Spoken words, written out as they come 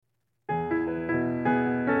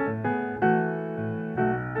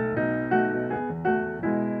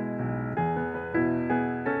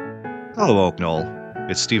Hello, Oak Knoll.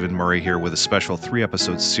 It's Stephen Murray here with a special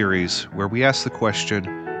 3-episode series where we ask the question,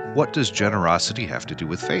 what does generosity have to do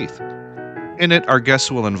with faith? In it, our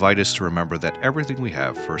guests will invite us to remember that everything we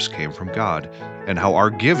have first came from God, and how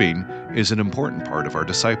our giving is an important part of our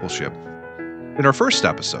discipleship. In our first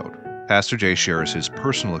episode, Pastor Jay shares his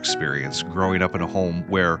personal experience growing up in a home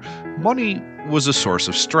where money was a source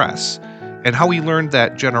of stress, and how he learned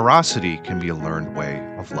that generosity can be a learned way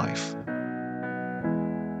of life.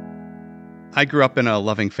 I grew up in a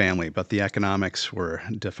loving family, but the economics were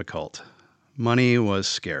difficult. Money was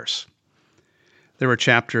scarce. There were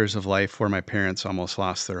chapters of life where my parents almost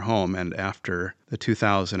lost their home, and after the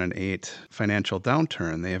 2008 financial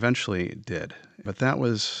downturn, they eventually did. But that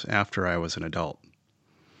was after I was an adult.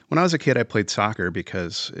 When I was a kid, I played soccer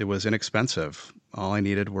because it was inexpensive. All I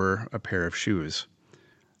needed were a pair of shoes.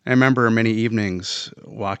 I remember many evenings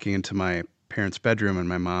walking into my parents' bedroom, and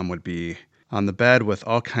my mom would be on the bed with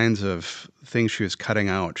all kinds of things she was cutting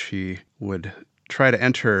out. She would try to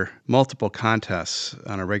enter multiple contests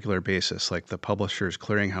on a regular basis, like the Publishers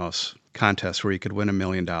Clearinghouse contest where you could win $1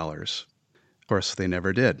 million. Of course, they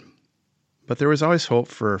never did. But there was always hope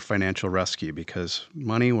for financial rescue because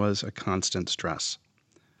money was a constant stress.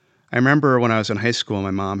 I remember when I was in high school,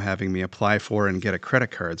 my mom having me apply for and get a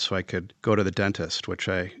credit card so I could go to the dentist, which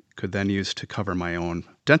I could then use to cover my own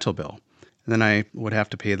dental bill. And then I would have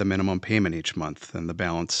to pay the minimum payment each month, and the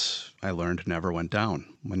balance, I learned, never went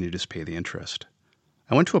down when you just pay the interest.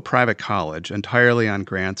 I went to a private college entirely on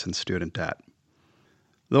grants and student debt.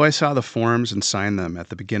 Though I saw the forms and signed them at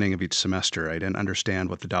the beginning of each semester, I didn't understand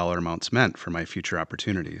what the dollar amounts meant for my future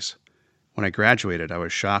opportunities. When I graduated, I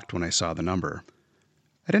was shocked when I saw the number.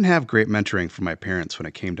 I didn't have great mentoring from my parents when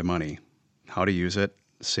it came to money, how to use it,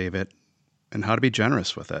 save it, and how to be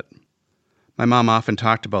generous with it. My mom often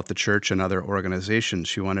talked about the church and other organizations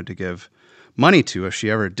she wanted to give money to if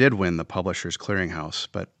she ever did win the Publishers Clearinghouse,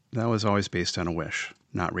 but that was always based on a wish,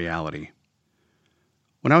 not reality.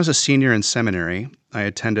 When I was a senior in seminary, I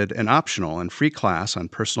attended an optional and free class on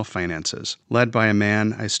personal finances, led by a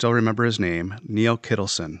man, I still remember his name, Neil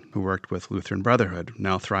Kittleson, who worked with Lutheran Brotherhood,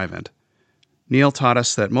 now Thrivent. Neil taught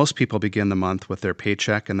us that most people begin the month with their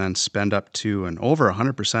paycheck and then spend up to and over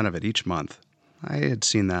 100% of it each month. I had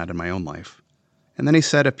seen that in my own life. And then he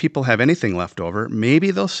said if people have anything left over,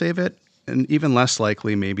 maybe they'll save it, and even less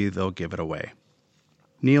likely, maybe they'll give it away.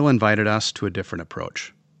 Neil invited us to a different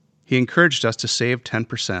approach. He encouraged us to save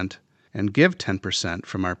 10% and give 10%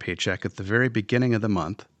 from our paycheck at the very beginning of the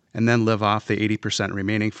month, and then live off the 80%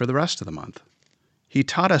 remaining for the rest of the month. He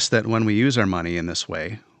taught us that when we use our money in this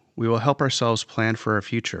way, we will help ourselves plan for our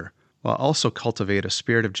future, while also cultivate a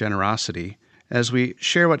spirit of generosity as we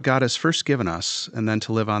share what God has first given us, and then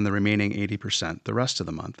to live on the remaining 80% the rest of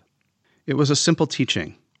the month. It was a simple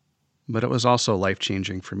teaching, but it was also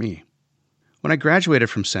life-changing for me. When I graduated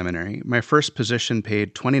from seminary, my first position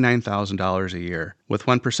paid $29,000 a year, with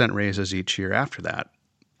 1% raises each year after that.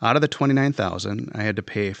 Out of the $29,000, I had to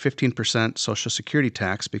pay 15% Social Security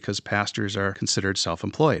tax because pastors are considered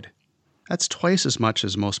self-employed. That's twice as much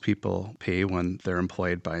as most people pay when they're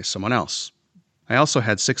employed by someone else. I also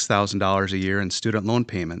had $6,000 a year in student loan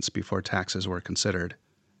payments before taxes were considered.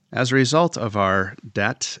 As a result of our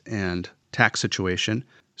debt and tax situation,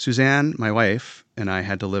 Suzanne, my wife, and I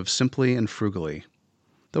had to live simply and frugally.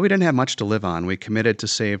 Though we didn't have much to live on, we committed to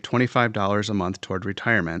save $25 a month toward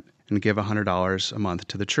retirement and give $100 a month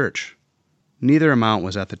to the church. Neither amount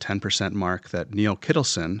was at the 10% mark that Neil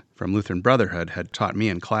Kittleson from Lutheran Brotherhood had taught me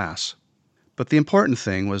in class. But the important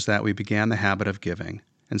thing was that we began the habit of giving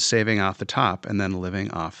and saving off the top and then living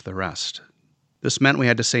off the rest. This meant we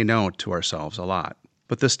had to say no to ourselves a lot,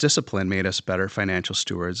 but this discipline made us better financial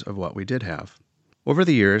stewards of what we did have. Over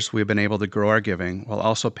the years, we've been able to grow our giving while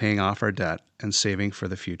also paying off our debt and saving for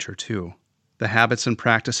the future too. The habits and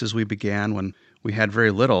practices we began when we had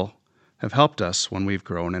very little have helped us when we've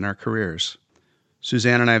grown in our careers.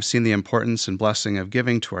 Suzanne and I have seen the importance and blessing of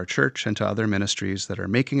giving to our church and to other ministries that are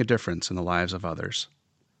making a difference in the lives of others.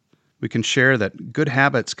 We can share that good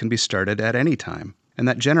habits can be started at any time, and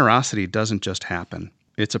that generosity doesn't just happen.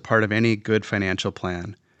 It's a part of any good financial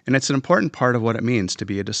plan, and it's an important part of what it means to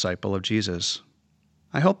be a disciple of Jesus.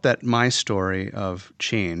 I hope that my story of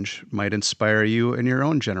change might inspire you in your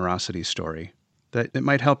own generosity story, that it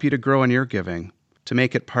might help you to grow in your giving, to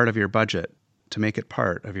make it part of your budget, to make it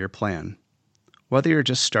part of your plan. Whether you're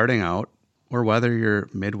just starting out, or whether you're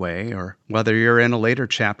midway, or whether you're in a later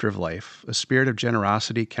chapter of life, a spirit of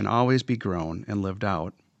generosity can always be grown and lived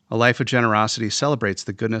out. A life of generosity celebrates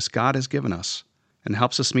the goodness God has given us and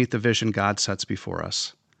helps us meet the vision God sets before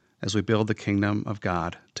us as we build the kingdom of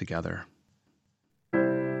God together.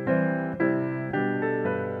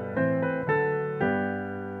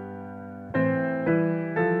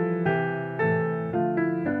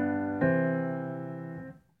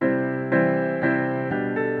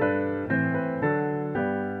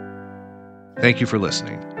 Thank you for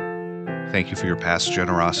listening. Thank you for your past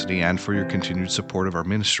generosity and for your continued support of our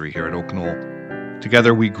ministry here at Oak Knoll.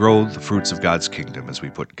 Together we grow the fruits of God's kingdom as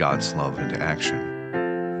we put God's love into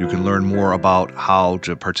action. You can learn more about how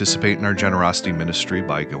to participate in our generosity ministry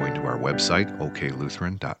by going to our website,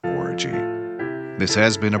 oklutheran.org. This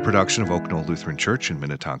has been a production of Oak Knoll Lutheran Church in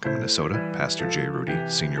Minnetonka, Minnesota. Pastor Jay Rudy,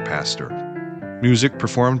 Senior Pastor. Music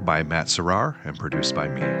performed by Matt Serrar and produced by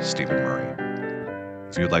me, Stephen Murray.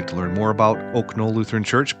 If you'd like to learn more about Oak Knoll Lutheran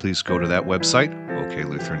Church, please go to that website,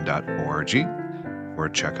 oklutheran.org, or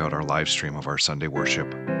check out our live stream of our Sunday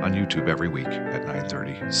worship on YouTube every week at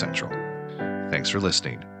 9:30 Central. Thanks for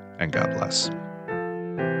listening, and God bless.